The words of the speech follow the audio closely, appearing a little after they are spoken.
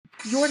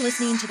You're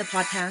listening to the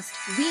podcast,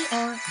 We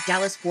Are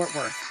Dallas Fort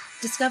Worth.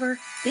 Discover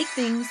big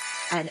things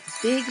and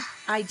big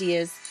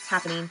ideas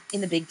happening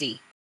in the Big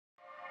D.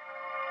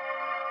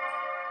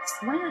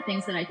 One of the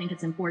things that I think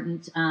it's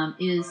important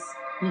is,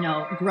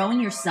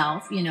 growing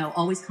yourself,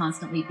 always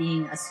constantly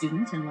being a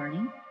student and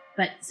learning.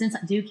 But since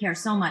I do care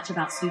so much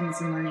about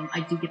students and learning, I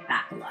do give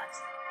back a lot.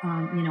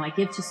 I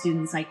give to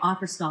students, I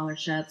offer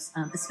scholarships,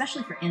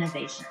 especially for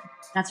innovation.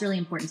 That's really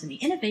important to me.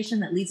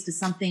 Innovation that leads to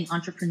something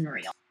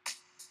entrepreneurial.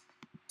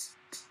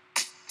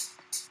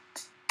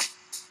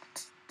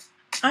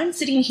 I'm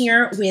sitting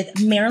here with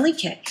Marilee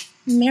Kick.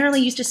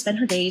 Marilee used to spend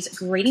her days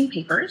grading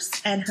papers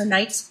and her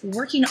nights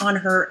working on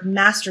her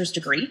master's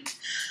degree.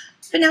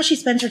 But now she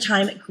spends her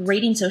time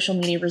grading social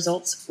media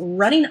results,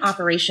 running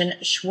Operation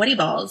Sweaty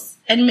Balls,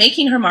 and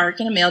making her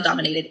mark in a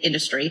male-dominated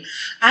industry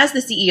as the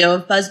CEO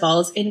of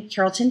BuzzBallz in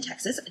Carrollton,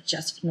 Texas,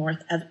 just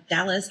north of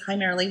Dallas. Hi,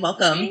 Marilee.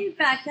 Welcome. Hey,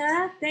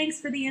 Becca.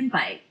 Thanks for the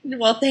invite.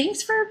 Well,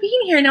 thanks for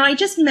being here. Now, I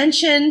just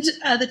mentioned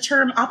the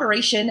term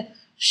Operation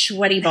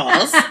Sweaty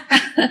Balls.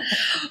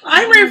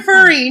 I'm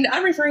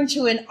referring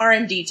to an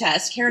RMD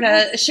test. Care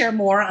to share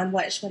more on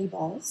what Sweaty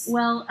Balls?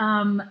 Well,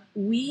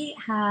 we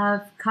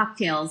have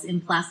cocktails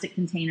in plastic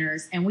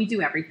containers, and we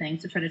do everything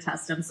to try to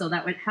test them. So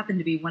that would happen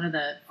to be one of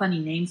the funny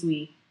names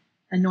we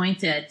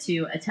anointed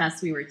to a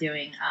test we were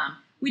doing.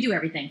 We do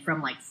everything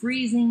from like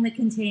freezing the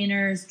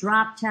containers,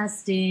 drop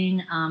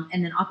testing,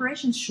 and then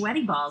Operation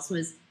Sweaty Balls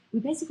was we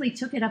basically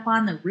took it up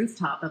on the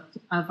rooftop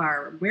of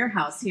our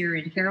warehouse here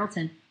in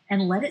Carrollton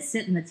and let it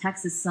sit in the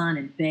Texas sun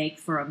and bake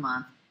for a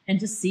month and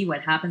just see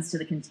what happens to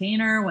the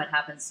container, what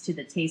happens to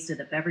the taste of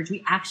the beverage.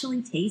 We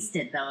actually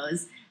tasted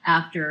those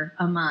after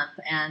a month,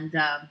 and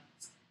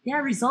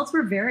results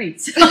were varied.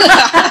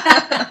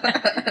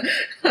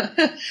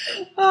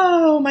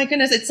 Oh my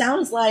goodness. It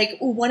sounds like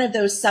one of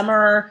those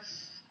summer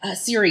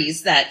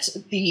series that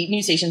the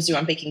news stations do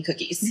on baking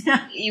cookies.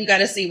 You got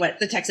to see what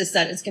the Texas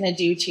sun is going to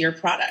do to your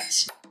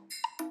product.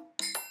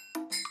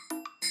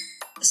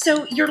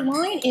 So your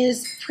line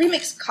is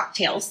pre-mixed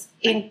cocktails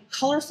in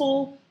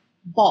colorful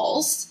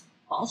balls.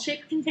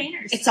 Ball-shaped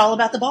containers. It's all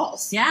about the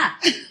balls. Yeah.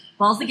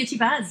 Balls that get you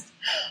buzzed.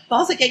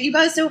 Balls that get you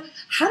buzzed. So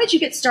how did you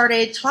get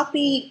started? Talk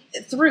me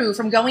through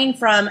from going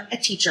from a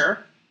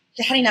teacher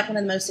to heading up one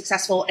of the most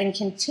successful and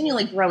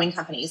continually growing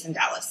companies in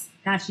Dallas.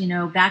 Gosh,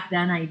 back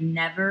then I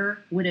never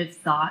would have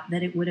thought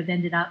that it would have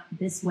ended up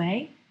this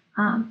way.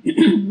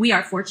 We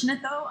are fortunate,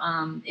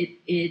 though.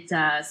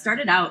 It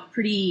started out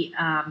pretty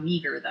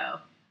meager, though.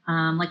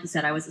 Like you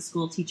said, I was a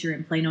school teacher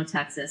in Plano,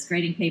 Texas,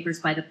 grading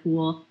papers by the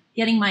pool,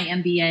 getting my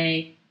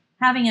MBA,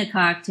 having a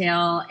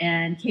cocktail,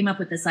 and came up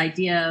with this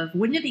idea of,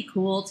 wouldn't it be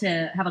cool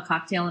to have a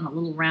cocktail in a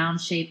little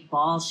round-shaped,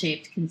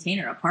 ball-shaped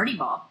container, a party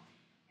ball?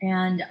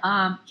 And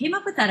came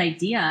up with that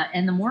idea.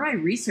 And the more I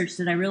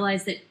researched it, I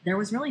realized that there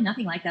was really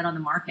nothing like that on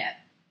the market.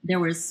 There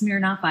was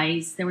Smirnoff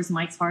Ice, there was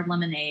Mike's Hard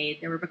Lemonade,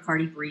 there were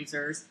Bacardi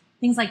Breezers,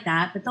 things like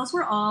that. But those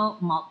were all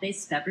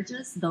malt-based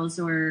beverages. Those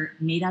were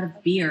made out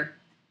of beer.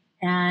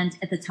 And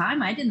at the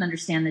time, I didn't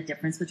understand the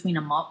difference between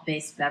a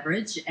malt-based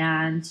beverage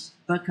and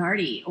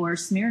Bacardi or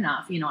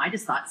Smirnoff. I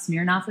just thought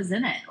Smirnoff was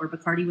in it or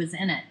Bacardi was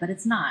in it, but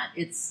it's not.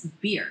 It's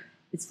beer.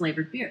 It's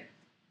flavored beer.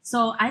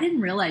 So I didn't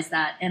realize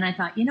that. And I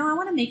thought, I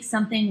want to make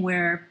something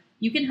where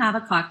you can have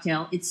a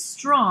cocktail. It's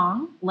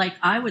strong, like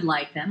I would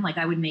like them, like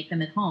I would make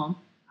them at home.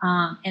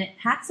 And it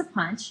packs a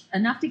punch,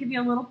 enough to give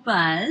you a little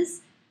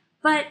buzz.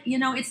 But,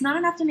 it's not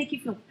enough to make you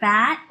feel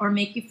fat or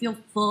make you feel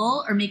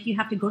full or make you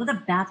have to go to the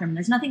bathroom.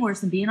 There's nothing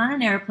worse than being on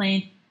an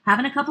airplane,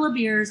 having a couple of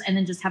beers, and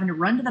then just having to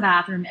run to the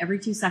bathroom every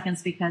 2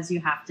 seconds because you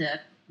have to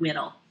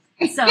whittle.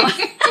 So,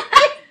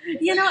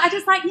 I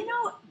just thought,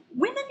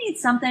 women need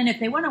something if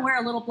they want to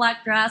wear a little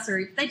black dress or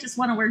if they just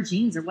want to wear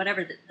jeans or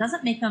whatever that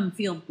doesn't make them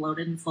feel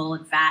bloated and full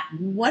and fat.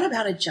 What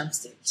about a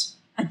jumpsuit?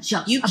 A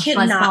jumpsuit? You a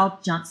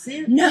cannot. Buzzball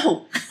jumpsuit?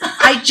 No.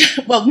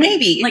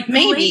 Maybe. Like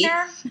maybe.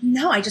 There?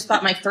 No, I just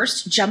bought my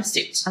first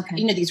jumpsuit.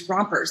 Okay. These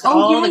rompers.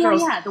 All the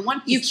girls. Yeah. The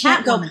one you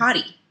can't go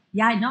potty.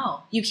 Yeah, I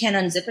know. You can't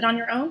unzip it on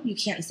your own. You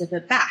can't zip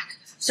it back.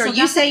 So are you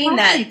that's saying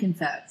that you can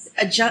fix.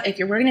 if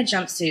you're wearing a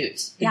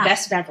jumpsuit, the Yeah.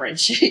 best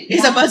beverage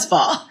is a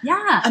Buzzball?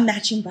 Yeah. A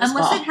matching Buzzball.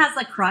 Unless it has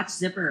a crotch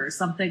zipper or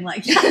something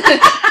like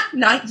that.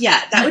 Not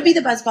yet. That would be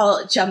the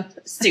Buzzball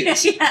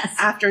jumpsuit Yes.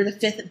 after the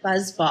 5th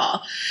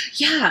Buzzball.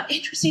 Yeah,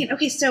 interesting.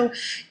 Okay, so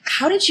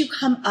how did you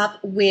come up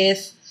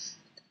with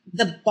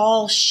the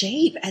ball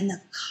shape and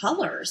the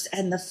colors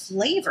and the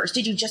flavors?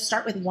 Did you just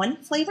start with one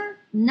flavor?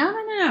 No.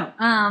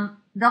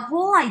 The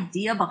whole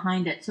idea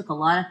behind it took a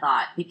lot of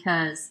thought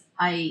because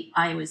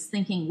I was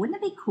thinking, wouldn't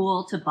it be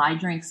cool to buy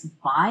drinks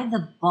by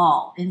the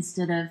ball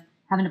instead of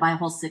having to buy a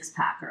whole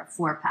 6-pack or a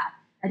 4-pack?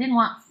 I didn't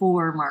want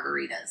 4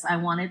 margaritas. I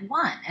wanted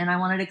one, and I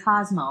wanted a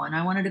Cosmo, and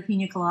I wanted a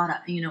pina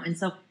colada, and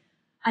so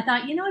I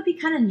thought, it'd be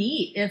kind of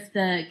neat if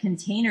the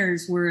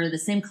containers were the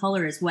same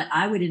color as what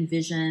I would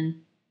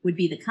envision would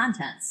be the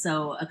contents.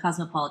 So a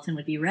Cosmopolitan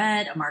would be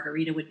red, a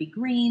margarita would be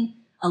green,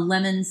 a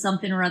lemon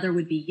something or other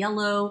would be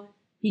yellow,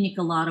 pina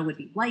colada would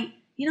be white.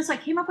 So I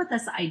came up with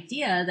this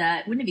idea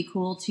that wouldn't it be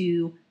cool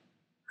to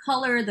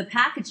color the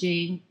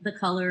packaging the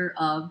color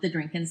of the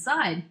drink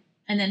inside,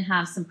 and then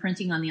have some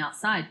printing on the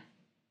outside.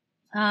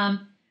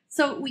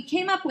 So we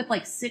came up with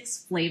like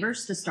 6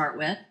 flavors to start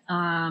with.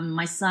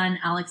 My son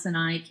Alex and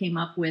I came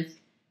up with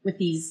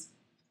these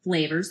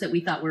flavors that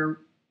we thought were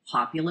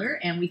popular,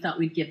 and we thought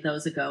we'd give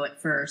those a go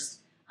at first.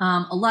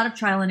 A lot of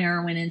trial and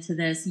error went into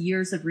this,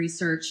 years of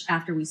research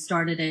after we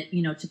started it,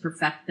 to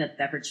perfect the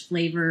beverage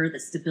flavor, the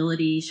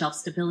stability, shelf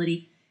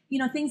stability,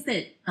 things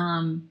that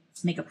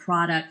make a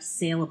product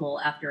saleable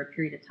after a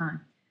period of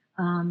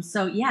time.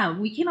 So yeah,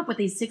 we came up with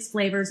these 6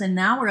 flavors, and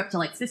now we're up to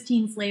like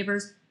 15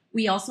 flavors.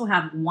 We also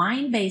have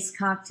wine-based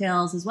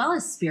cocktails as well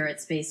as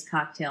spirits-based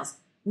cocktails.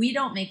 We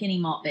don't make any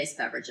malt-based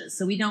beverages,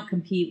 so we don't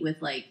compete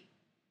with like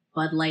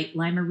Bud Light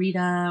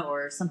Lime-A-Rita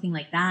or something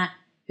like that,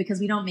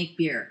 because we don't make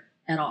beer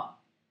at all.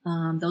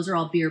 Those are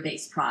all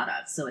beer-based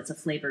products, so it's a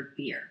flavored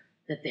beer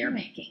that they're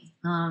making.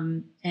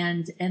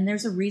 And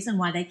there's a reason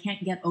why they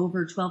can't get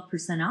over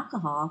 12%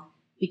 alcohol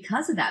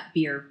because of that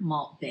beer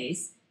malt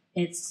base.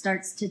 It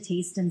starts to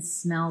taste and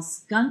smell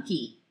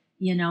skunky,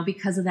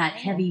 because of that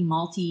heavy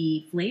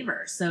malty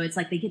flavor. So it's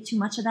like they get too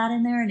much of that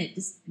in there and it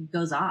just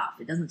goes off.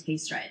 It doesn't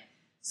taste right.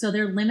 So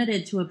they're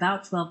limited to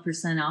about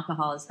 12%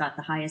 alcohol is about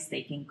the highest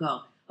they can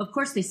go. Of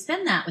course, they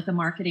spin that with a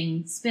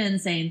marketing spin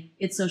saying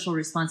it's social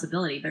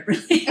responsibility, but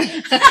really,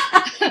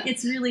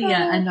 it's really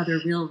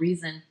another real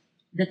reason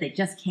that they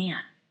just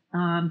can't.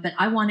 But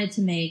I wanted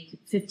to make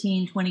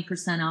 15,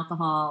 20%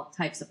 alcohol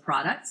types of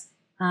products.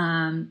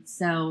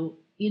 So,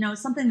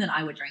 something that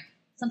I would drink,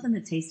 something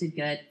that tasted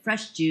good,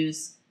 fresh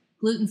juice,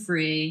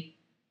 gluten-free,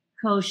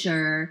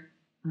 kosher,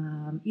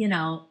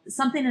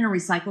 something in a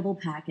recyclable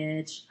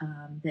package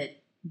that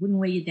wouldn't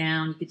weigh you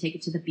down. You could take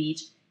it to the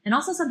beach. And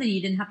also something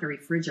you didn't have to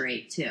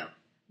refrigerate too.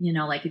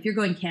 Like if you're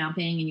going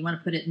camping and you want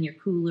to put it in your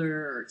cooler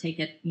or take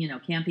it,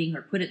 camping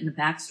or put it in the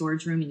back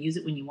storage room and use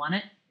it when you want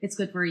it, it's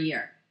good for a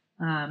year.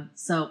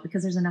 So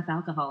because there's enough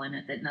alcohol in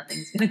it that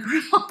nothing's going to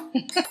grow.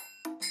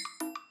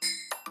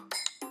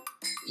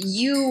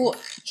 You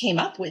came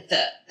up with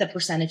the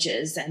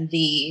percentages and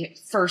the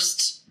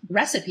first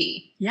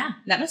recipe. Yeah.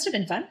 That must have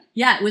been fun.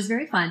 Yeah, it was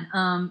very fun.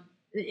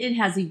 It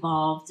has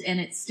evolved, and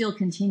it still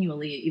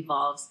continually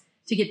evolves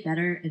to get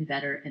better and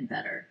better and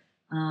better.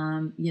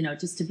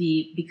 Just to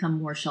become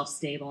more shelf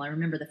stable. I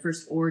remember the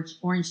first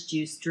orange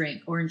juice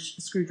drink, orange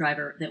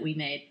screwdriver that we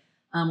made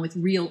with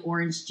real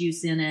orange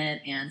juice in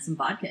it and some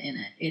vodka in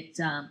it.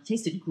 It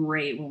tasted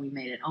great when we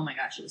made it. Oh my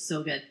gosh, it was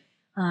so good.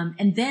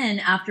 And then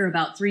after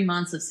about 3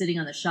 months of sitting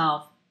on the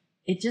shelf,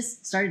 it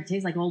just started to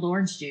taste like old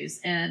orange juice.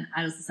 And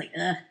I was just like,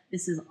 ugh,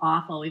 this is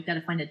awful. We've got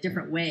to find a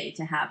different way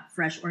to have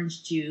fresh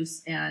orange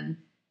juice and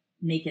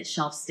make it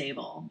shelf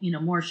stable,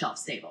 more shelf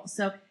stable.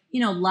 So,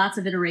 lots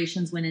of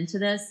iterations went into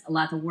this, a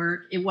lot of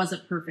work. It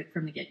wasn't perfect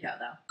from the get-go,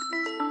 though.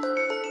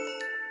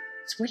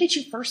 So where did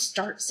you first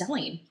start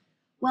selling?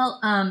 Well,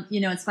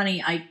 it's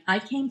funny. I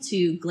came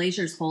to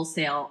Glazier's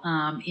Wholesale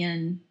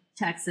in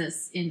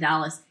Texas, in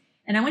Dallas,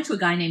 and I went to a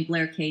guy named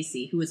Blair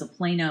Casey, who was a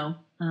Plano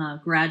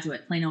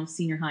graduate, Plano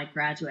senior high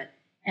graduate.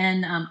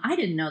 And I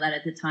didn't know that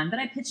at the time, but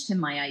I pitched him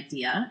my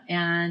idea.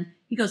 And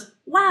he goes,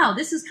 wow,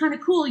 this is kind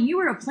of cool. And you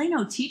were a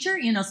Plano teacher?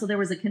 So there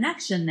was a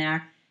connection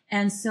there.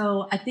 And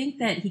so I think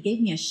that he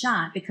gave me a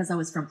shot because I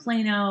was from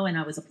Plano and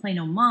I was a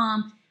Plano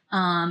mom.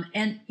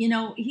 And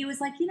he was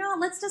like,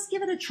 let's just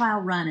give it a trial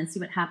run and see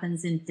what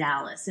happens in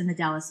Dallas, in the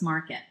Dallas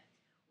market.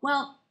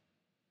 Well,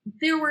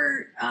 there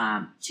were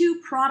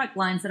 2 product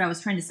lines that I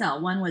was trying to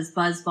sell. One was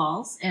Buzz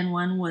Balls and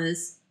one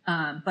was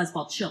Buzz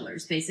Ball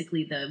Chillers,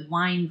 basically the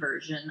wine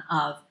version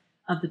of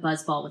the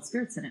Buzz Ball with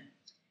spirits in it.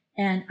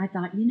 And I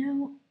thought,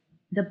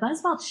 the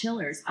Buzz Ball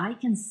Chillers I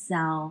can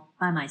sell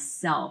by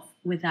myself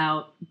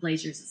without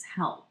Glazier's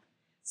help.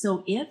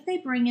 So if they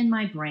bring in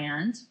my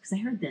brand, because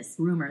I heard this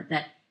rumor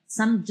that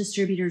some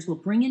distributors will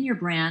bring in your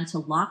brand to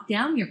lock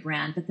down your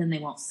brand, but then they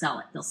won't sell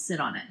it. They'll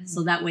sit on it. Mm-hmm.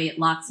 So that way it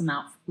locks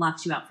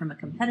you out from a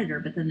competitor,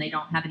 but then they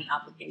don't have any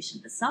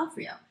obligation to sell for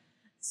you.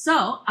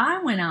 So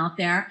I went out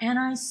there and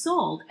I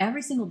sold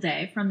every single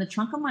day from the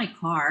trunk of my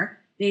car,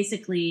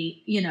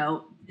 basically,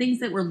 things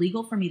that were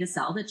legal for me to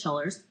sell, the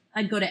chillers.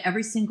 I'd go to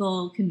every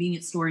single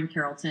convenience store in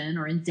Carrollton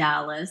or in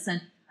Dallas,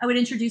 and I would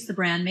introduce the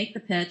brand, make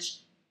the pitch,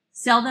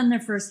 sell them their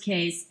first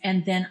case,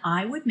 and then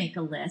I would make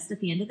a list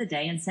at the end of the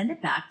day and send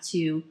it back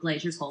to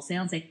Glazier's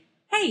Wholesale and say,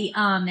 hey,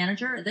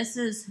 manager, this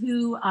is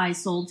who I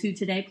sold to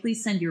today.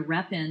 Please send your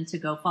rep in to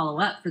go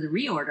follow up for the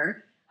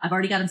reorder. I've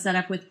already got them set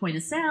up with point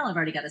of sale. I've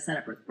already got it set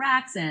up with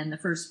racks and the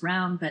first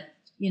round, but,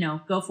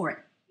 go for it.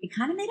 It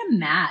kind of made them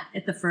mad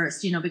at the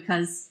first,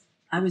 because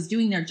I was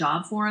doing their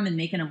job for them and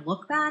making them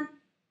look bad.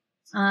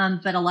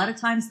 But a lot of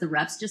times the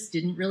reps just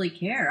didn't really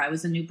care. I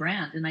was a new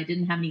brand and I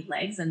didn't have any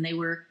legs, and they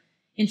were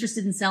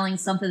interested in selling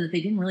something that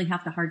they didn't really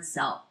have to hard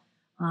sell.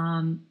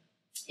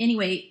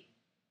 Anyway,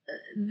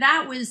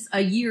 that was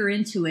a year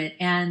into it.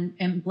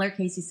 And Blair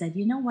Casey said,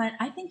 you know what?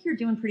 I think you're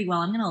doing pretty well.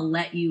 I'm going to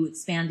let you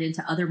expand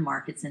into other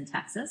markets in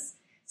Texas.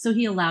 So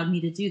he allowed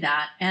me to do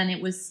that. And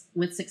it was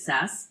with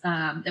success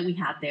that we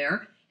had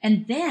there.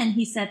 And then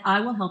he said, I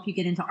will help you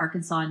get into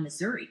Arkansas and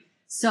Missouri.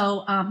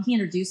 So he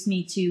introduced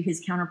me to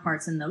his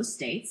counterparts in those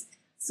states.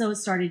 So it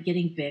started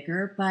getting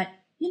bigger. But,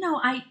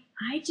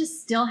 I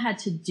just still had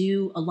to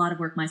do a lot of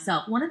work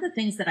myself. One of the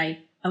things that I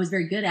was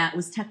very good at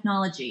was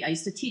technology. I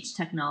used to teach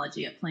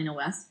technology at Plano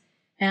West.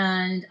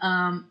 And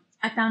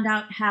I found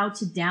out how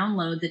to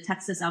download the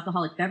Texas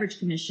Alcoholic Beverage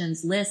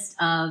Commission's list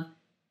of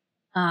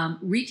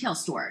retail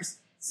stores.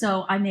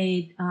 So I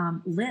made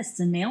lists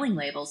and mailing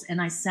labels,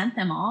 and I sent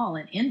them all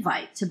an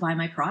invite to buy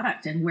my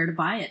product and where to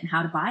buy it and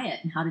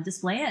how to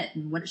display it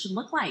and what it should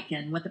look like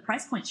and what the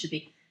price point should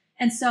be.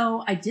 And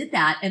so I did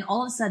that. And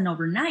all of a sudden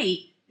overnight,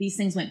 these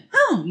things went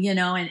boom,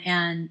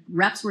 and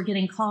reps were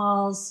getting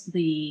calls.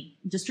 The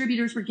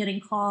distributors were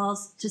getting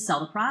calls to sell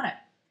the product.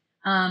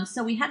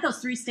 So we had those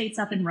 3 states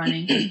up and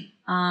running.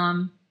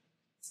 And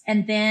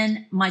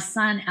then my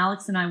son,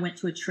 Alex, and I went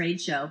to a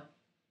trade show.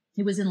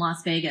 It was in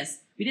Las Vegas.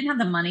 We didn't have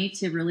the money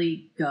to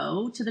really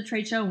go to the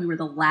trade show. We were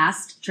the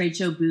last trade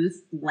show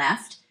booth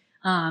left.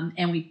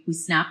 And we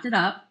snapped it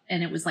up,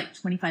 and it was like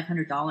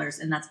 $2,500,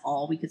 and that's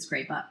all we could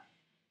scrape up.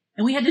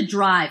 And we had to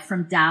drive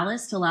from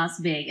Dallas to Las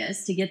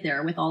Vegas to get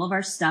there with all of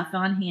our stuff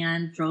on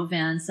hand, drove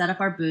in, set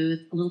up our booth,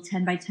 a little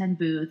 10 by 10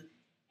 booth.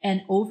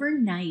 And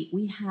overnight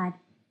we had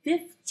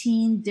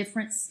 15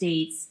 different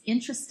states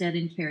interested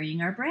in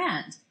carrying our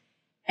brand.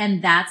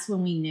 And that's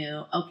when we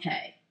knew,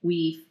 okay,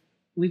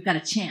 we've got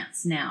a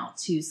chance now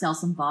to sell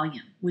some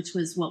volume, which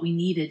was what we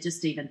needed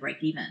just to even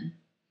break even.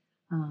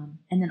 And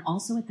then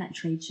also at that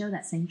trade show,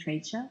 that same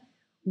trade show,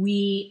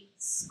 we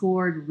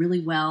scored really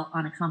well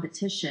on a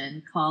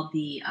competition called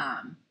the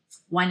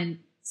Wine and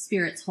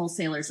Spirits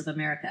Wholesalers of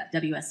America,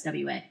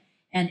 WSWA.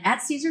 And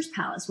at Caesar's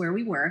Palace, where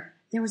we were,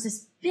 there was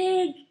this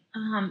big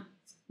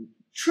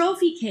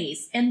trophy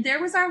case, and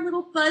there was our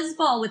little buzz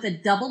ball with a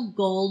double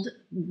gold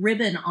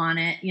ribbon on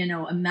it,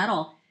 a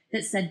medal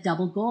that said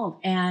double gold.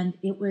 And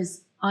it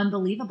was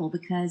unbelievable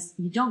because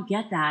you don't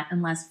get that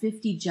unless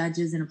 50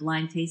 judges in a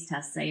blind taste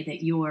test say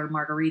that your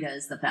margarita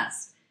is the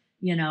best,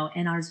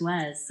 and ours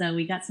was. So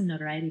we got some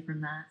notoriety from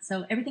that.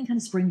 So everything kind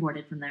of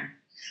springboarded from there.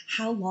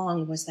 How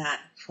long was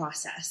that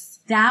process?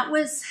 That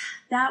was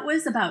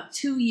about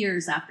 2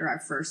 years after our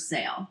first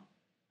sale.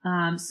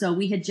 So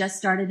we had just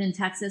started in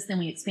Texas, then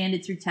we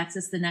expanded through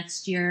Texas the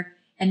next year,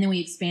 and then we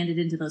expanded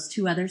into those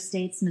 2 other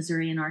states,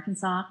 Missouri and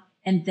Arkansas,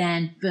 and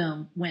then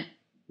boom, went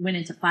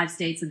into 5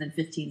 states and then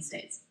 15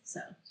 states.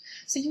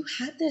 So you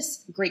had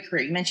this great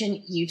career. You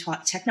mentioned you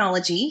taught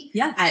technology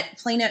yeah. at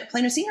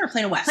Plano Senior or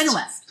Plano West? Plano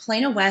West.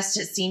 Plano West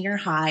at Senior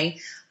High.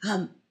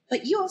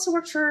 But you also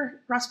worked for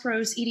Ross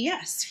Perot's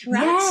EDS,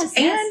 correct? Yes.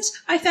 And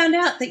I found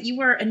out that you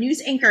were a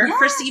news anchor yes.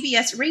 for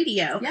CBS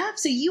Radio. Yeah.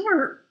 So you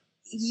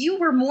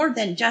were more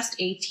than just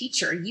a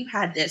teacher. You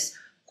had this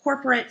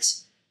corporate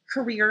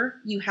career.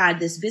 You had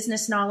this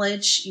business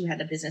knowledge. You had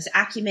the business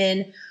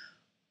acumen.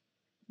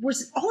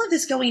 Was all of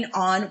this going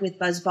on with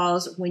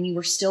BuzzBallz when you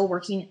were still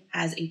working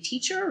as a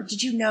teacher? Or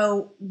did you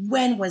know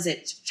when was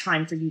it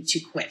time for you to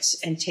quit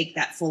and take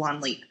that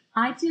full-on leap?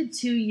 I did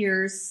 2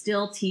 years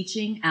still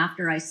teaching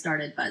after I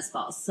started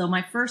BuzzBallz. So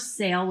my first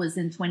sale was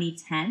in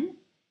 2010,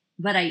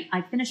 but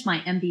I finished my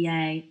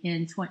MBA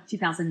in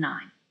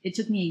 2009. It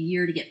took me a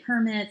year to get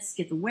permits,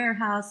 get the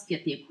warehouse,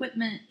 get the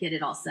equipment, get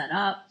it all set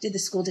up. Did the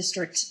school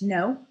district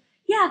know?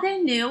 Yeah, they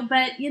knew,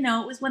 but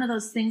it was one of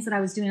those things that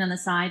I was doing on the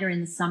side or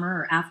in the summer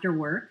or after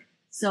work.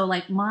 So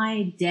like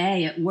my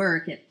day at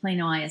work at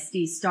Plano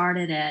ISD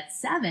started at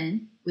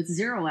 7 with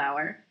 0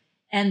 hour.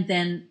 And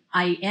then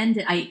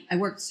I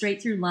worked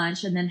straight through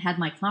lunch and then had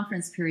my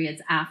conference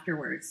periods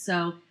afterwards.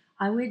 So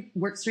I would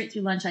work straight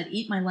through lunch. I'd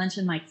eat my lunch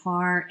in my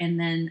car, and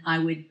then I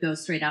would go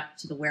straight out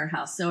to the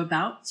warehouse. So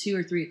about 2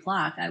 or 3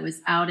 o'clock, I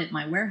was out at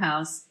my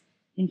warehouse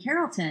in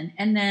Carrollton.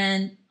 And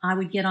then I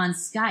would get on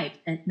Skype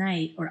at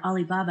night or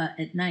Alibaba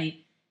at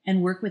night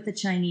and work with the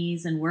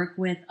Chinese and work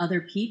with other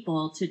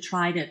people to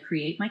try to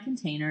create my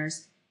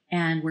containers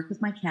and work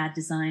with my CAD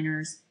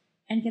designers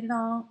and get it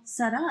all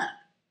set up,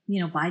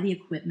 buy the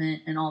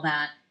equipment and all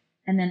that.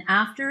 And then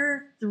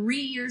after 3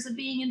 years of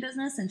being in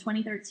business in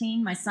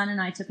 2013, my son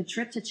and I took a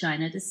trip to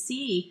China to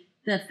see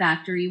the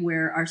factory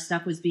where our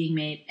stuff was being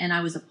made. And I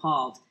was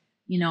appalled.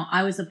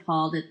 I was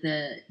appalled at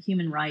the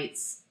human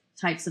rights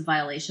types of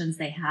violations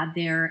they had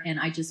there. And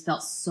I just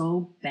felt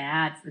so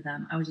bad for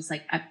them. I was just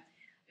like,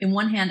 in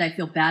one hand, I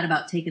feel bad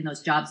about taking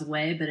those jobs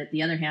away, but at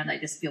the other hand, I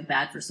just feel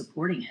bad for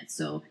supporting it.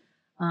 So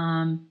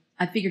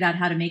I figured out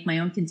how to make my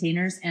own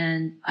containers,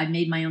 and I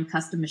made my own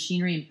custom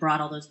machinery and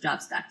brought all those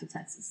jobs back to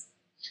Texas.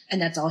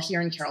 And that's all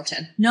here in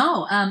Carrollton?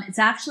 No, it's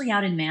actually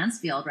out in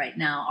Mansfield right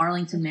now,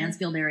 Arlington, okay.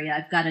 Mansfield area.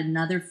 I've got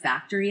another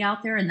factory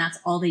out there, and that's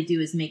all they do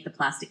is make the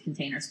plastic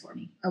containers for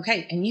me.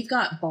 Okay, and you've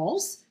got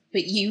balls?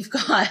 But you've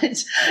got,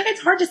 it's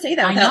hard to say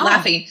that without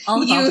laughing.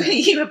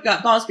 You have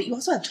got balls, but you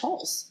also have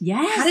talls.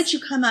 Yes. How did you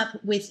come up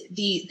with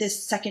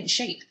this second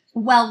shape?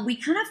 Well, we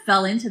kind of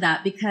fell into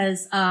that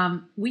because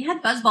we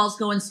had BuzzBallz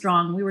going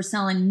strong. We were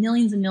selling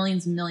millions and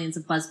millions and millions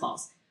of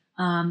BuzzBallz.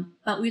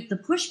 But the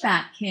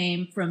pushback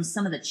came from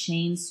some of the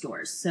chain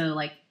stores. So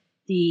like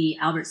the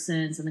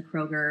Albertsons and the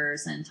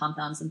Krogers and Tom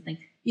Thumbs and things.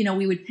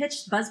 we would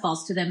pitch buzz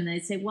balls to them and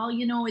they'd say, well,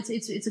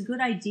 it's a good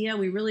idea.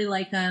 We really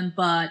like them,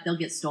 but they'll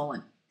get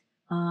stolen.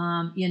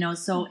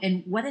 So,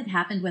 and what had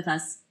happened with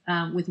us,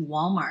 with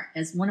Walmart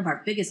as one of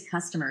our biggest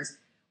customers,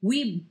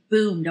 we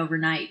boomed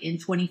overnight in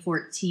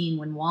 2014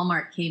 when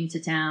Walmart came to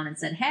town and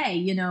said,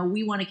 hey,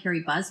 we want to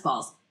carry buzz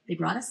balls. They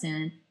brought us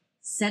in,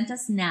 sent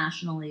us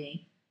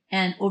nationally,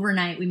 and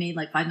overnight we made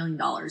like $5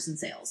 million in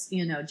sales,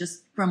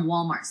 just from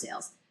Walmart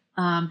sales.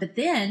 But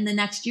then the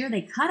next year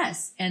they cut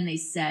us and they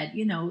said,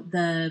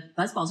 the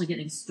buzz balls are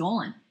getting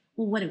stolen.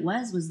 Well, what it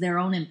was their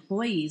own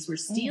employees were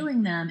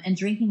stealing them and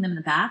drinking them in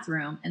the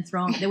bathroom and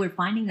they were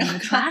finding them in the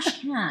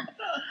trash can.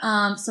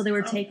 So they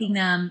were taking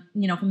them,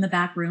 from the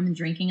back room and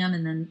drinking them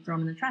and then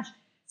throwing them in the trash.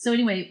 So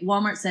anyway,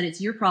 Walmart said, it's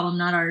your problem,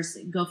 not ours.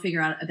 Go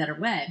figure out a better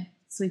way.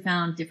 So we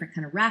found different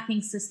kind of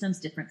racking systems,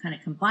 different kind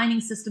of combining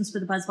systems for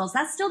the buzz balls.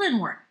 That still didn't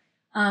work.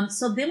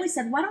 So then we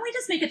said, why don't we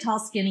just make a tall,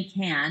 skinny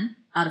can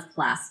out of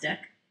plastic?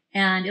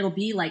 And it'll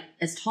be like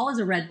as tall as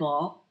a Red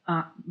Bull,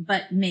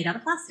 but made out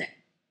of plastic.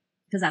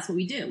 Because that's what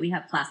we do. We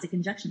have plastic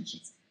injection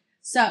machines.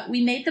 So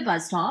we made the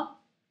buzz tall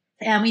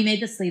and we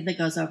made the sleeve that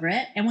goes over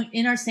it. And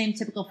in our same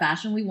typical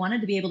fashion, we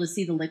wanted to be able to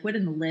see the liquid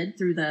in the lid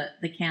through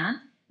the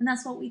can. And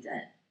that's what we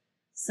did.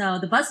 So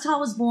the buzz tall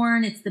was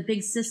born. It's the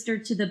big sister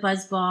to the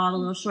buzz ball, the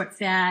little short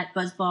fat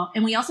buzz ball.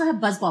 And we also have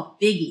buzz ball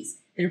biggies.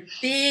 They're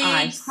big.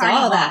 I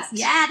saw that.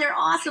 Yeah, they're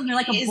awesome. They're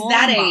like a bowling ball.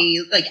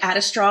 Is that like add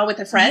a straw with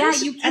a friend?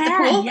 Yeah, you can.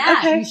 At the pool? Yeah,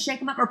 okay. You shake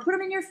them up or put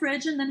them in your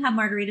fridge and then have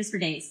margaritas for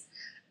days.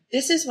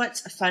 This is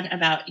what's fun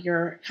about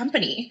your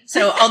company.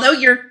 So although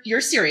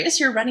you're serious,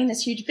 you're running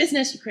this huge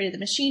business, you created the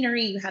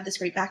machinery, you have this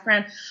great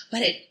background,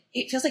 but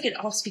it feels like it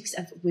all speaks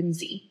of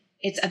whimsy.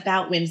 It's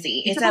about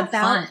whimsy. It's about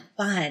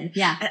fun.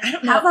 Yeah. And I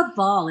don't know. Have a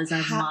ball is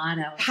our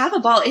motto. Have a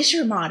ball is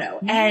your motto.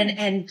 Mm.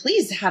 And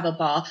please have a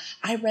ball.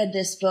 I read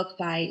this book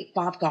by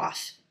Bob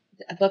Goff.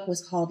 A book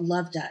was called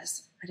Love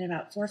Does. I read it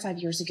about 4 or 5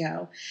 years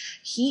ago.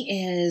 He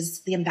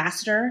is the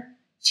ambassador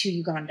to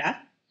Uganda.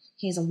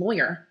 He's a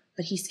lawyer,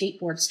 but he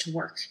skateboards to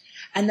work.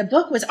 And the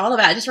book was all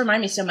about, it just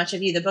reminded me so much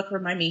of you. The book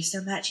reminded me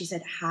so much. He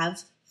said,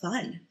 have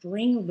fun,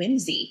 bring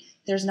whimsy.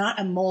 There's not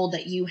a mold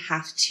that you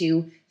have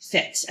to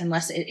fit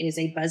unless it is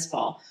a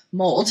buzzball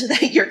mold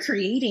that you're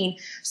creating.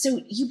 So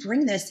you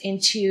bring this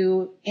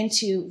into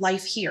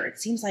life here. It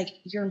seems like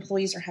your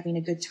employees are having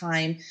a good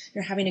time.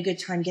 You're having a good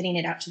time getting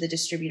it out to the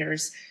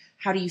distributors.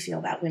 How do you feel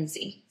about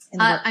whimsy in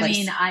the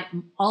workplace?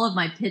 All of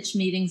my pitch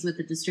meetings with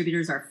the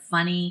distributors are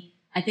funny.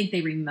 I think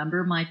they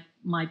remember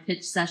my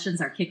pitch sessions,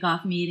 our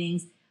kickoff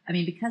meetings.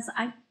 Because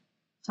I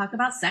talk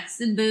about sex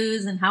and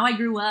booze and how I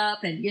grew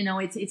up and,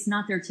 it's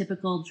not their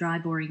typical dry,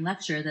 boring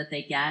lecture that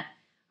they get.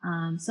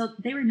 So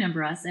they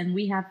remember us and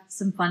we have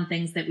some fun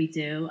things that we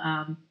do.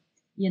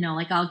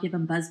 Like I'll give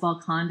them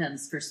buzzball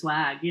condoms for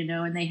swag,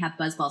 and they have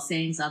buzzball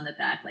sayings on the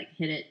back, like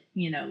hit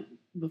it,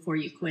 before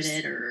you quit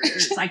it or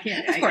I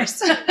can't, of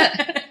course.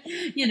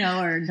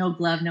 Or no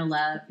glove, no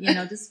love,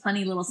 just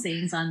funny little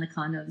sayings on the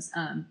condoms,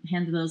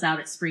 hand those out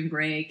at spring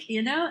break,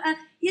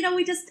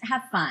 we just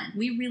have fun.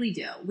 We really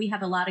do. We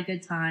have a lot of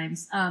good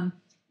times.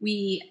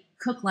 We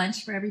cook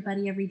lunch for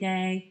everybody every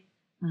day,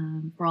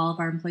 for all of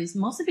our employees,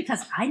 mostly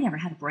because I never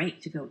had a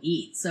break to go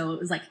eat. So it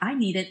was like, I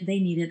need it. They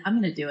need it. I'm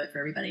going to do it for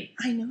everybody.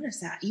 I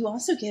noticed that. You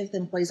also give the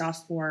employees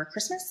off for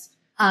Christmas?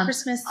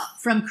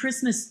 From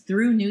Christmas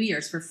through New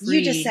Year's for free.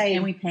 You just say,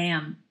 and we pay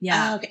them.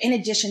 Yeah. Okay. In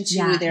addition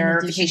to their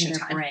vacation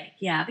time. Break.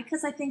 Yeah.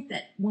 Because I think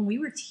that when we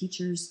were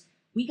teachers,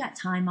 we got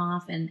time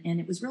off and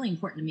it was really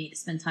important to me to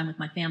spend time with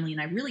my family.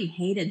 And I really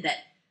hated that,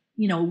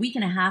 a week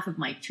and a half of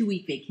my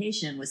 2-week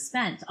vacation was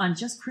spent on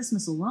just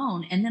Christmas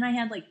alone. And then I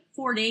had like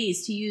 4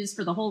 days to use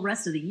for the whole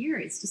rest of the year.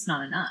 It's just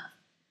not enough.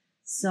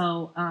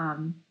 So,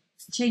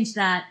 changed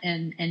that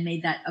and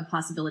made that a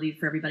possibility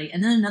for everybody.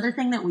 And then another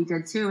thing that we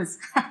did too is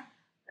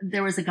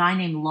there was a guy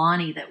named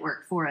Lonnie that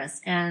worked for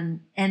us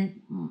and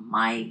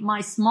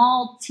my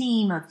small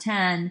team of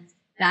 10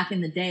 back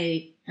in the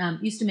day,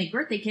 used to make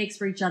birthday cakes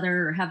for each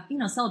other or have,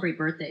 celebrate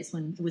birthdays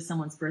when it was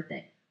someone's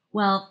birthday.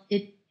 Well,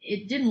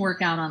 it didn't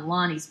work out on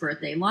Lonnie's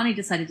birthday. Lonnie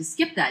decided to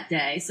skip that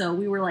day. So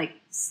we were like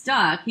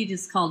stuck. He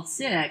just called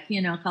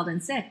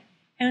in sick.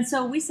 And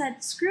so we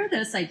said, screw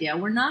this idea.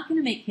 We're not going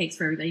to make cakes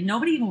for everybody.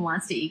 Nobody even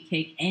wants to eat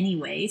cake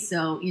anyway.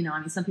 So,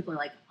 some people are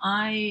like,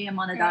 I am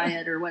on a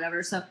diet or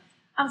whatever. So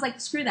I was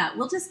like, screw that.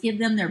 We'll just give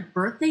them their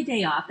birthday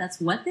day off. That's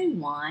what they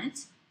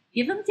want.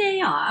 Give them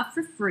day off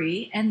for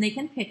free, and they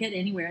can pick it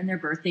anywhere in their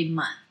birthday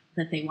month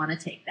that they want to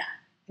take that.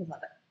 I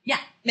love it. Yeah.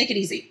 Make it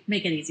easy.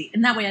 Make it easy.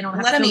 And that way I don't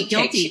have Let to them feel eat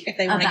guilty cake if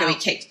they want to go eat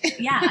cake.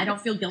 Yeah, I don't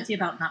feel guilty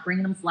about not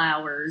bringing them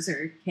flowers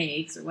or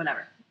cakes or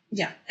whatever.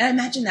 Yeah. And I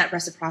imagine that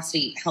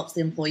reciprocity helps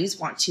the employees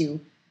want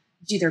to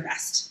do their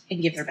best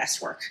and give their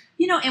best work.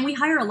 And we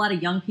hire a lot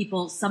of young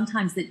people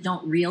sometimes that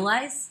don't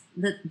realize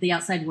that the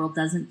outside world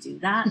doesn't do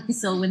that.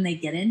 So when they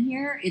get in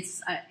here,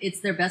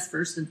 it's their best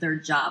first and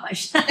third job.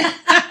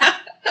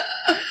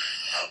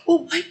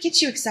 Well, what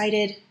gets you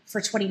excited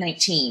for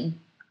 2019?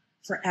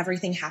 for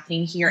everything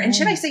happening here. And Oh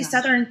should I my say gosh.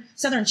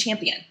 Southern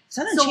Champion?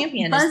 Southern So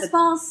Champion is the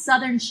BuzzBalls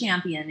Southern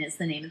Champion is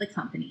the name of the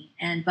company,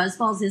 and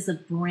BuzzBalls is a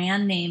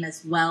brand name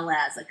as well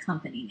as a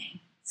company name.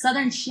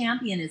 Southern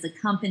Champion is a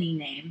company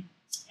name,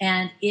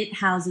 and it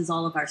houses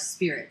all of our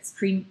spirits,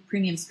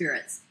 premium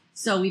spirits.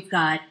 So we've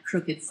got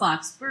Crooked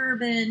Fox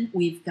Bourbon,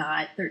 we've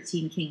got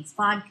 13 Kings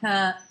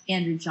Vodka,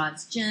 Andrew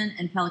John's Gin,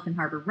 and Pelican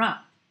Harbor Rum.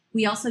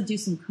 We also do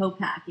some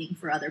co-packing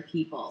for other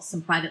people,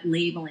 some private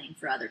labeling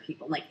for other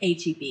people, like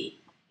HEB.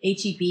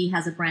 HEB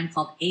has a brand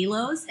called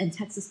Alo's and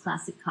Texas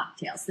Classic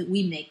Cocktails that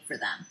we make for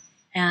them.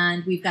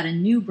 And we've got a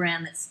new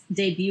brand that's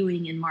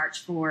debuting in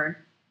March for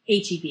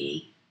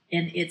HEB,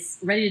 and it's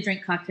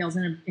ready-to-drink cocktails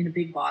in a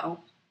big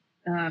bottle.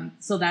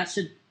 So that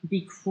should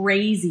be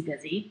crazy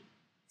busy.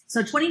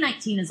 So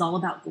 2019 is all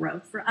about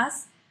growth for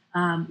us.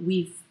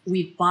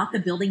 We've bought the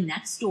building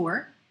next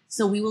door,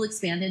 so we will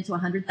expand into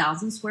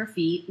 100,000 square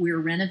feet. We're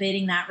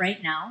renovating that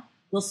right now.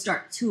 We'll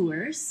start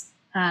tours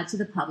to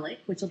the public,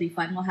 which will be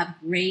fun. We'll have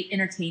great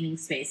entertaining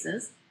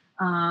spaces.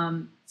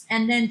 And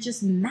then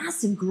just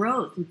massive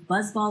growth with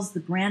BuzzBalls, the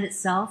brand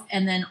itself,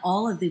 and then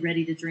all of the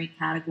ready-to-drink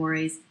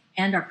categories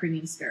and our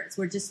premium spirits.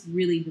 We're just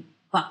really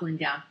buckling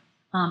down.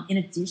 In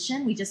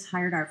addition, we just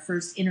hired our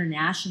first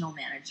international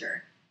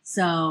manager.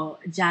 So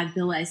Jag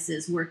Billis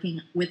is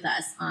working with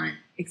us on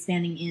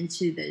expanding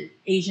into the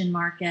Asian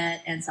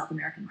market and South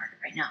American market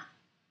right now.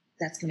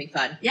 That's going to be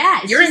fun.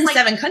 Yeah. You're in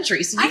 7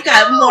 countries, so you've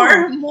got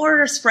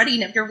more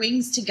spreading of your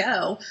wings to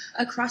go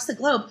across the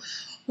globe.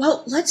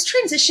 Well, let's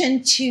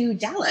transition to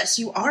Dallas.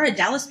 You are a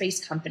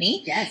Dallas-based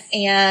company. Yes.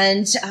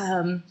 And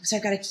so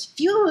I've got a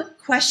few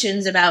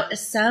questions about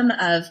some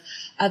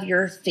of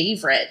your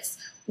favorites.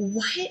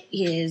 What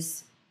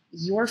is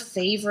your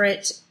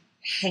favorite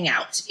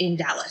hangout in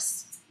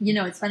Dallas? You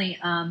know, it's funny.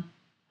 I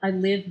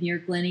live near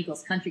Glen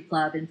Eagles Country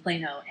Club in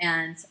Plano,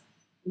 and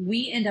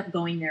we end up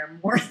going there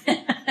more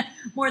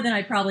than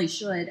I probably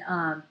should.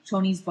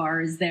 Tony's Bar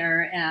is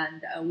there,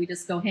 and we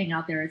just go hang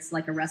out there. It's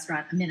like a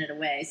restaurant a minute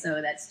away,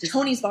 so that's just...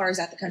 Tony's Bar is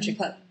at the country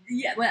club?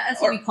 Yeah, well, that's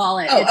what we call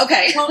it. Oh,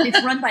 okay.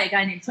 It's run by a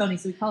guy named Tony,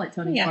 so we call it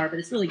Tony's Bar, but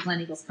it's really Glen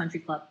Eagles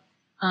Country Club.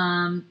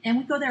 And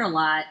we go there a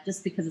lot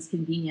just because it's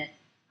convenient.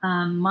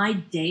 My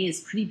day is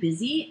pretty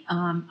busy.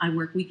 I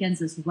work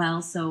weekends as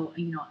well, so,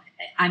 you know,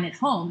 I'm at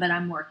home, but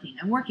I'm working.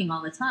 I'm working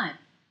all the time.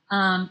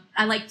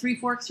 I like Three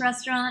Forks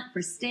Restaurant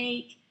for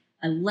steak.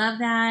 I love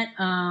that.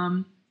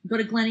 Go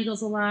to Glen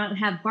Eagles a lot.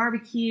 Have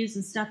barbecues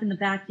and stuff in the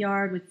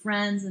backyard with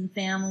friends and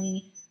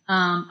family.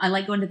 I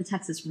like going to the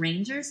Texas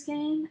Rangers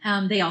game.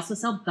 They also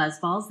sell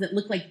BuzzBalls that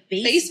look like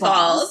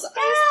baseballs.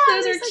 Yeah,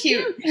 those are so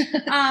cute.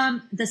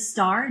 The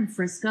Star in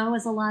Frisco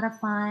is a lot of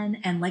fun,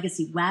 and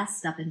Legacy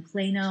West up in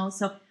Plano.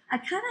 So I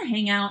kind of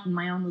hang out in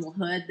my own little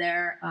hood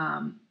there.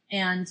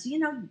 And, you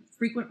know,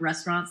 frequent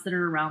restaurants that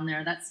are around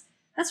there.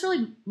 That's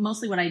really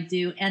mostly what I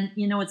do. And,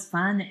 you know, what's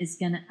fun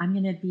is I'm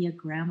going to be a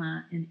grandma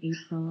in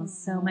April.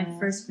 So my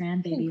first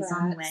grandbaby is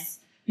on the way.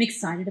 I'm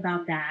excited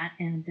about that.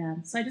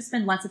 And so I just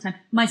spend lots of time.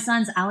 My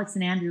sons, Alex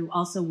and Andrew,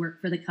 also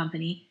work for the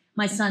company.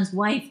 My son's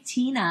wife,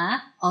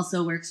 Tina,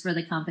 also works for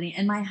the company.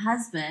 And my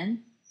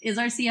husband is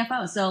our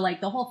CFO. So, like,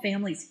 the whole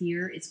family's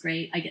here. It's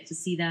great. I get to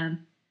see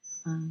them.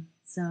 You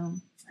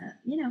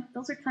know,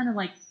 those are kind of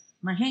like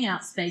my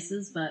hangout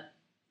spaces, but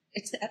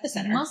it's the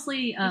epicenter.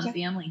 Mostly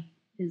family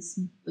is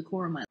the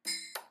core of my life.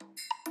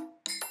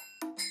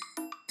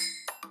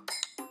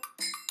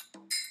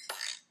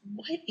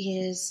 What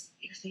is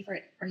your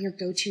favorite or your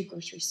go-to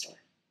grocery store?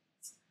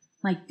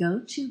 My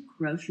go-to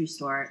grocery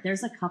store,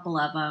 there's a couple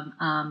of them.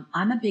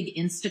 I'm a big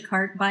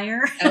Instacart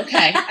buyer.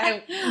 Okay.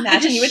 I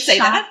imagine you would say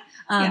that.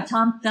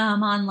 Tom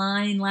Thumb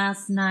online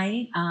last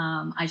night.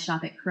 I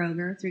shop at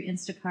Kroger through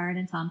Instacart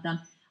and Tom Thumb.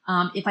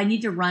 If I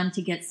need to run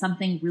to get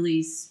something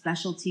really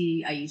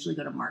specialty, I usually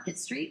go to Market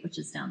Street, which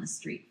is down the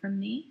street from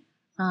me.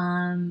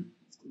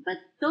 But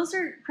those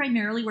are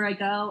primarily where I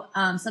go.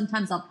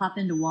 Sometimes I'll pop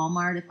into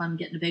Walmart if I'm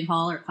getting a big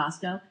haul, or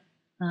Costco.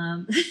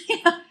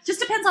 Just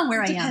depends on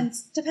where I am.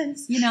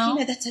 Depends. You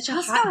know, that's such a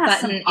Costco hot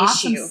has button some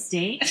awesome issue.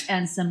 steak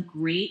and some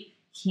great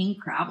king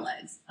crab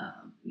legs.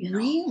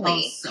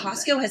 Really? So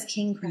Costco good. has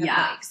king crab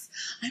legs.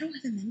 I don't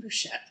have a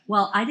membership.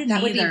 Well, I didn't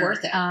That would either, be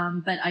worth it.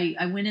 But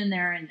I went in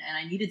there and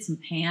I needed some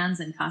pans,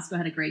 and Costco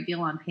had a great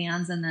deal on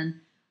pans. And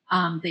then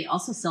they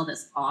also sell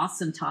this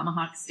awesome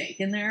tomahawk steak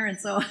in there. And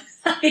so,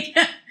 like,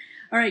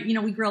 all right, you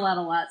know, we grill out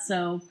a lot.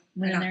 So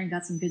went in there and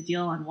got some good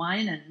deal on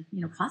wine. And,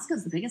 you know,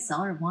 Costco's the biggest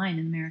seller of wine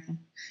in America.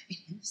 It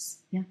is.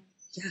 Yeah.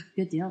 Yeah.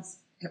 Good deals.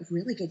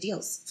 Really good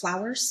deals.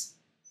 Flowers.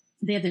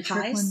 They have their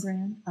pies. Kirkland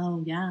brand.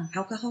 Oh, yeah.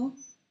 Alcohol.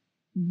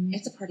 Mm-hmm.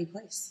 It's a party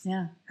place.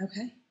 Yeah.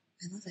 Okay.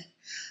 I love it.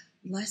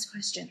 Last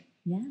question.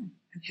 Yeah.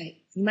 Okay.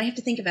 You might have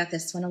to think about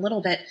this one a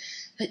little bit,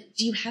 but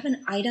do you have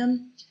an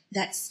item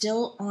that's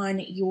still on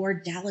your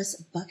Dallas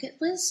bucket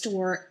list,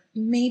 or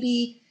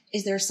maybe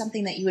is there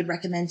something that you would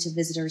recommend to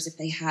visitors if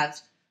they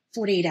have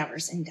 48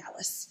 hours in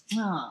Dallas?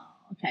 Oh,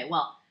 okay.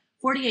 Well,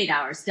 48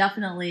 hours.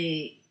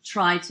 Definitely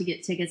try to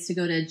get tickets to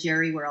go to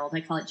Jerry World.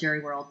 I call it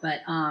Jerry World, but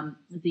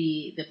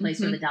the place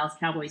where the Dallas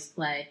Cowboys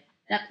play.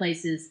 That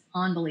place is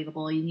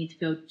unbelievable. You need to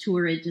go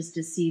tour it just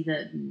to see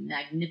the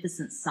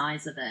magnificent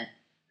size of it.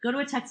 Go to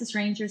a Texas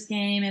Rangers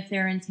game if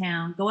they're in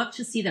town. Go up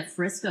to see the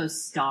Frisco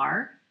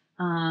Star,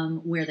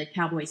 where the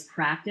Cowboys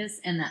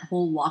practice, and that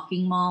whole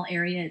walking mall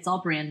area. It's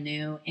all brand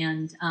new.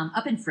 And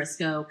up in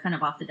Frisco, kind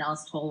of off the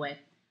Dallas Tollway.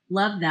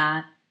 Love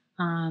that.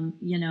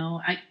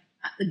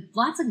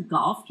 Lots of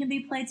golf can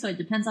be played, so it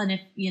depends on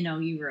if,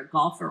 you're a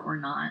golfer or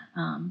not.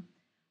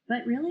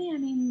 But really, I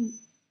mean,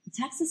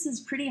 Texas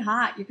is pretty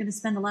hot. You're going to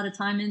spend a lot of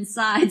time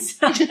inside.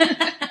 So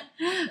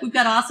we've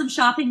got awesome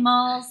shopping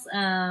malls.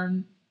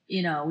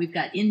 We've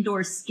got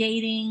indoor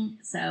skating.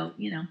 So,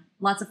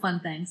 lots of fun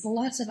things.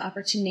 Lots of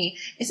opportunity.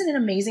 Isn't it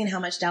amazing how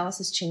much Dallas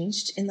has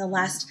changed in the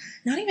last,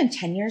 not even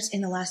 10 years,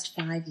 in the last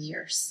 5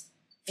 years?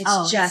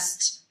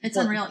 It's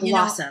unreal.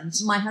 Blossomed.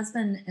 My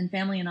husband and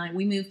family and I,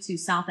 we moved to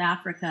South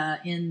Africa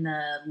in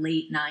the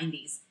late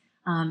 90s.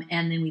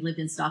 And then we lived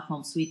in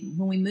Stockholm, Sweden.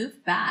 When we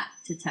moved back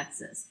to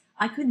Texas,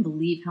 I couldn't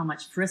believe how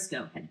much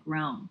Frisco had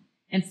grown.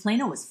 And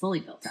Plano was fully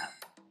built up.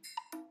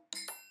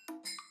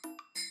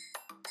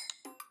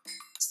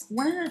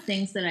 One of the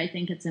things that I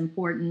think it's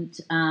important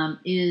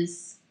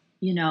is,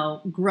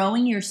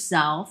 growing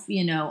yourself,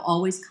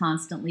 always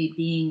constantly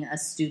being a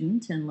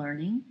student and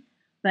learning.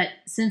 But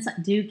since I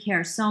do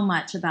care so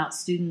much about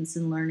students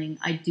and learning,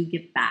 I do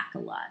give back a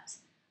lot.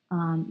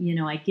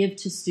 I give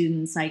to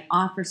students, I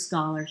offer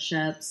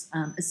scholarships,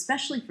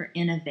 especially for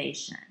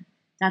innovation.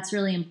 That's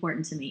really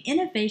important to me.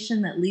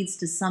 Innovation that leads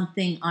to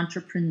something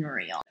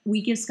entrepreneurial.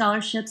 We give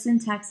scholarships in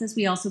Texas.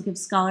 We also give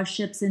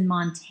scholarships in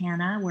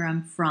Montana, where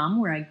I'm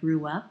from, where I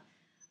grew up.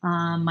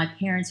 My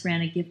parents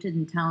ran a gifted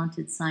and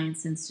talented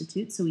science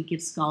institute, so we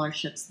give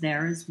scholarships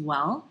there as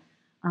well.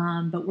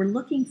 But we're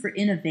looking for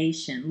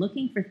innovation,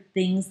 looking for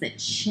things that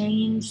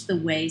change the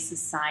way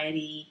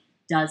society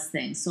does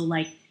things. So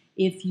like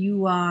if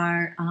you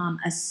are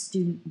a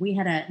student,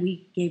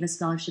 we gave a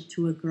scholarship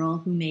to a girl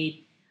who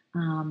made,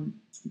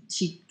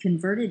 she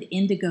converted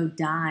indigo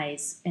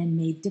dyes and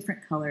made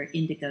different color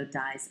indigo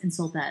dyes and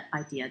sold that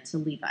idea to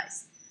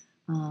Levi's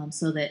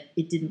so that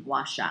it didn't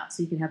wash out.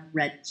 So you could have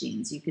red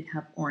jeans, you could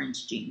have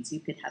orange jeans, you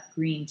could have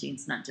green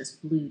jeans, not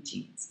just blue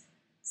jeans.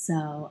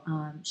 So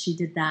she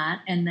did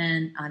that. And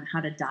then on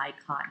how to dye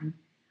cotton,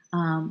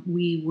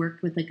 we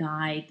worked with a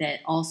guy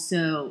that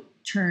also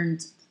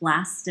turned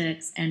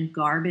plastics and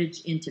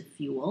garbage into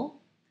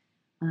fuel.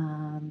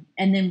 And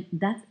then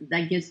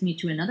that gives me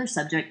to another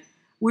subject.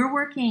 We're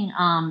working,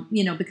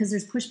 because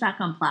there's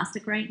pushback on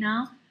plastic right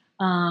now.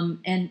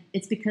 And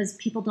it's because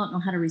people don't know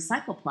how to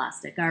recycle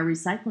plastic. Our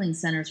recycling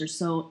centers are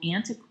so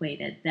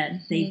antiquated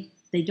that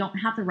they don't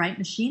have the right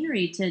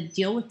machinery to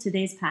deal with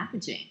today's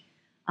packaging.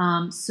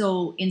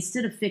 So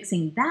instead of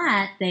fixing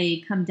that,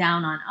 they come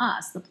down on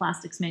us, the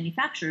plastics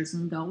manufacturers,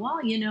 and go,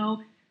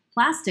 well,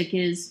 plastic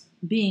is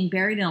being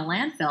buried in a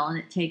landfill and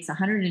it takes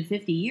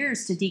 150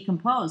 years to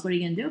decompose. What are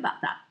you going to do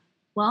about that?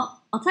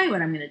 Well, I'll tell you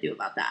what I'm going to do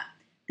about that.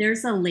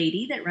 There's a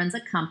lady that runs a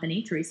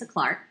company, Teresa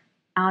Clark,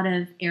 out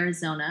of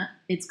Arizona.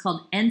 It's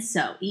called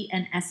ENSO,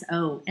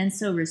 E-N-S-O,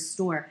 ENSO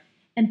Restore.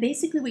 And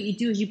basically what you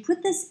do is you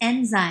put this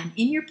enzyme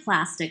in your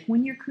plastic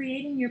when you're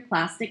creating your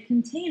plastic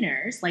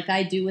containers, like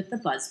I do with the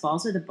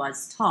BuzzBalls or the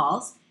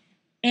BuzzTalls,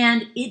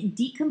 and it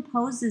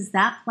decomposes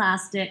that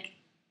plastic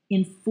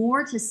in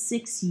 4 to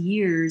 6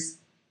 years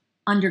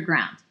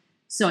underground.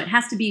 So it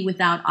has to be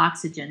without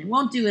oxygen. It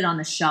won't do it on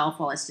the shelf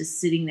while it's just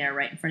sitting there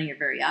right in front of your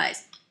very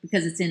eyes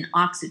because it's in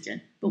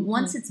oxygen. But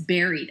once it's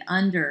buried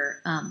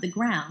under the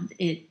ground,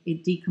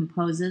 it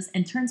decomposes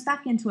and turns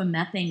back into a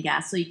methane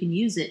gas so you can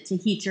use it to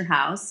heat your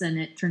house, and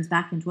it turns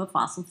back into a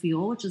fossil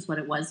fuel, which is what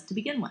it was to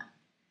begin with.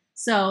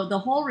 So the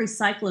whole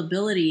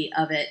recyclability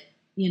of it,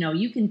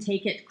 you can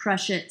take it,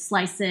 crush it,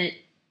 slice it,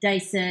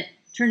 dice it,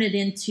 turn it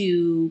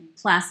into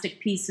plastic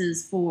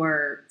pieces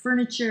for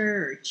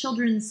furniture or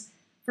children's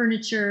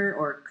furniture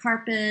or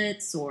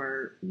carpets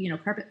or,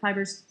 carpet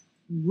fibers,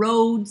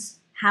 roads,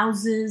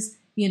 houses.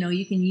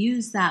 You can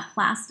use that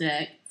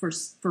plastic for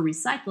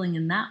recycling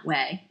in that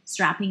way,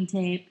 strapping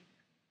tape,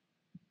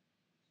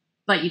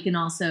 but you can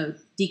also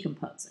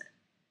decompose it.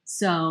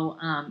 So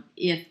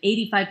if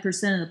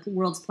 85% of the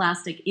world's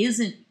plastic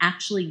isn't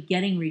actually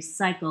getting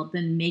recycled,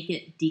 then make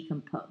it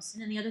decompose.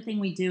 And then the other thing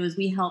we do is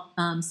we help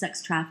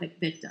sex traffic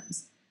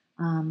victims.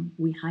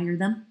 We hire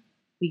them,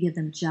 we give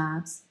them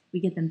jobs, we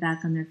get them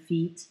back on their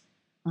feet.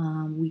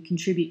 We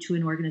contribute to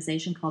an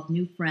organization called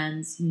New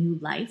Friends, New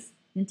Life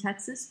in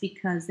Texas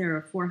because there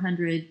are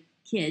 400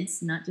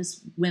 kids, not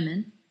just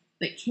women,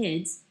 but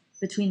kids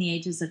between the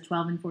ages of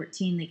 12 and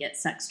 14 that get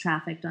sex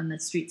trafficked on the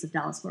streets of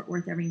Dallas-Fort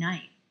Worth every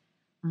night.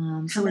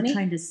 So we're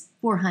trying to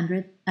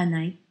 400 a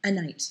night.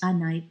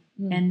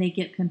 And they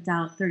get pimped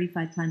out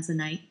 35 times a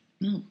night.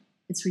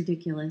 It's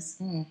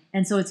ridiculous.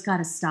 And so it's got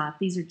to stop.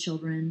 These are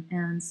children.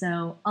 And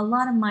so a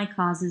lot of my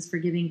causes for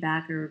giving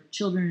back are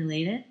children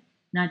related,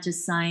 not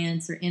just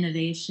science or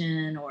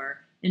innovation or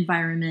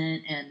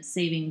environment and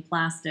saving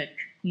plastic,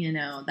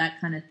 that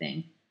kind of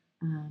thing,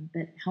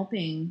 but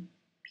helping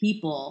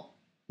people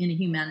in a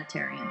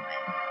humanitarian way.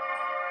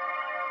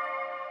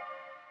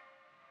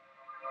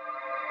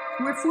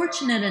 we're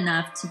fortunate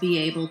enough to be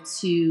able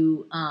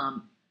to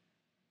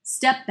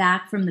step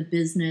back from the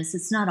business.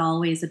 It's not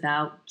always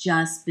about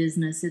just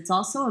business. It's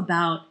also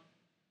about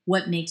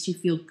what makes you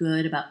feel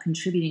good about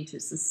contributing to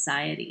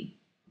society.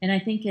 And I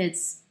think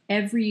it's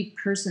every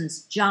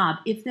person's job,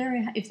 if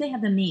they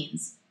have the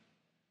means,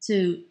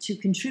 to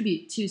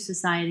contribute to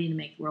society and to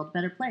make the world a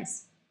better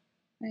place.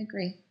 I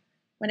agree.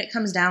 What it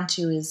comes down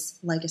to is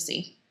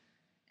legacy.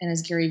 And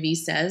as Gary Vee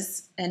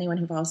says, anyone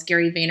who follows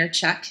Gary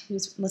Vaynerchuk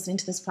who's listening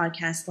to this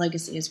podcast,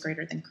 legacy is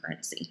greater than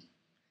currency.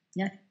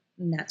 Yeah.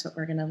 And that's what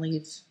we're going to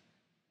leave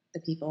the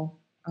people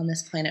on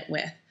this planet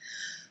with.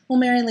 Well,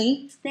 Mary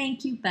Lee.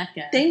 Thank you,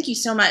 Becca. Thank you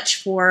so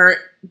much for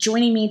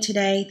joining me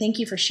today. Thank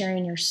you for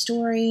sharing your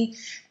story.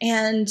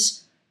 And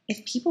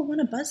if people want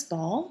a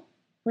buzzball,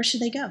 where should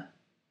they go?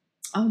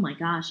 Oh my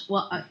gosh.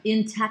 Well,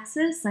 in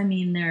Texas, I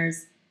mean,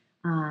 there's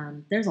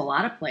a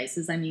lot of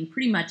places. I mean,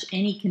 pretty much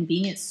any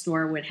convenience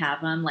store would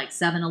have them, like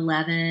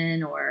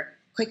 7-Eleven or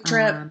Quick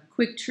Trip,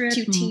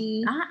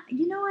 QT.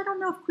 I don't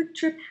know if Quick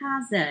Trip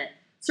has it.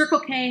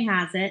 Circle K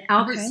has it.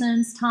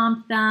 Albertsons,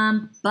 Tom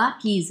Thumb,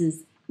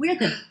 Buc-ee's we're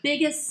the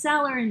biggest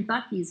seller in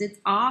Buc-ee's. It's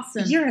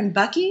awesome. You're in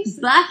Buc-ee's?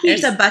 Buc-ee's.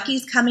 There's a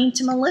Buc-ee's coming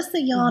to Melissa,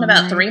 y'all, in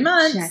about 3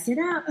 months. Check it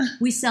out.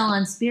 We sell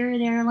on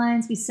Spirit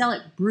Airlines. We sell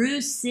at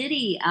Bruce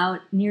City out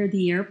near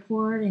the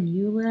airport in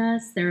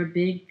Euless. They're a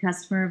big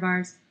customer of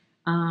ours.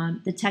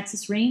 The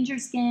Texas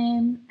Rangers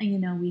game,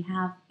 we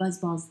have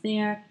buzzballs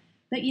there.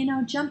 But,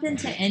 jump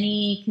into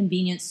any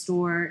convenience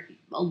store.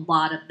 A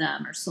lot of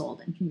them are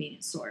sold in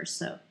convenience stores.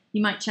 So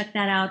you might check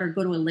that out or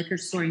go to a liquor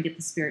store and get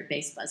the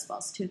spirit-based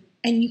buzzballs too.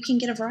 And you can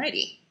get a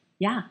variety.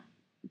 Yeah.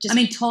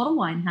 Total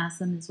Wine has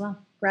them as well.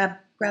 Grab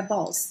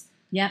balls.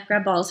 Yeah.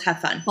 Grab balls, have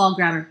fun. Ball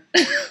grabber.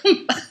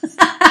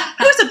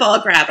 Who's a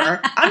ball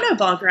grabber? I'm no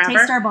ball grabber.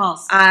 Taste our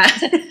balls.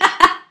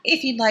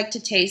 If you'd like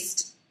to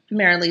taste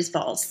Mary Lee's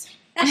balls.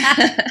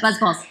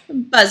 Buzzballs.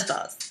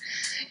 Buzzballs.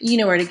 You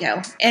know where to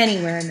go.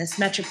 Anywhere in this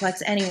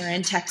Metroplex, anywhere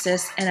in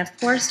Texas. And of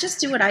course, just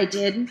do what I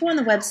did. Go on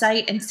the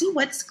website and see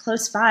what's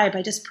close by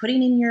just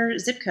putting in your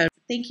zip code.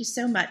 Thank you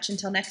so much.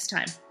 Until next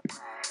time.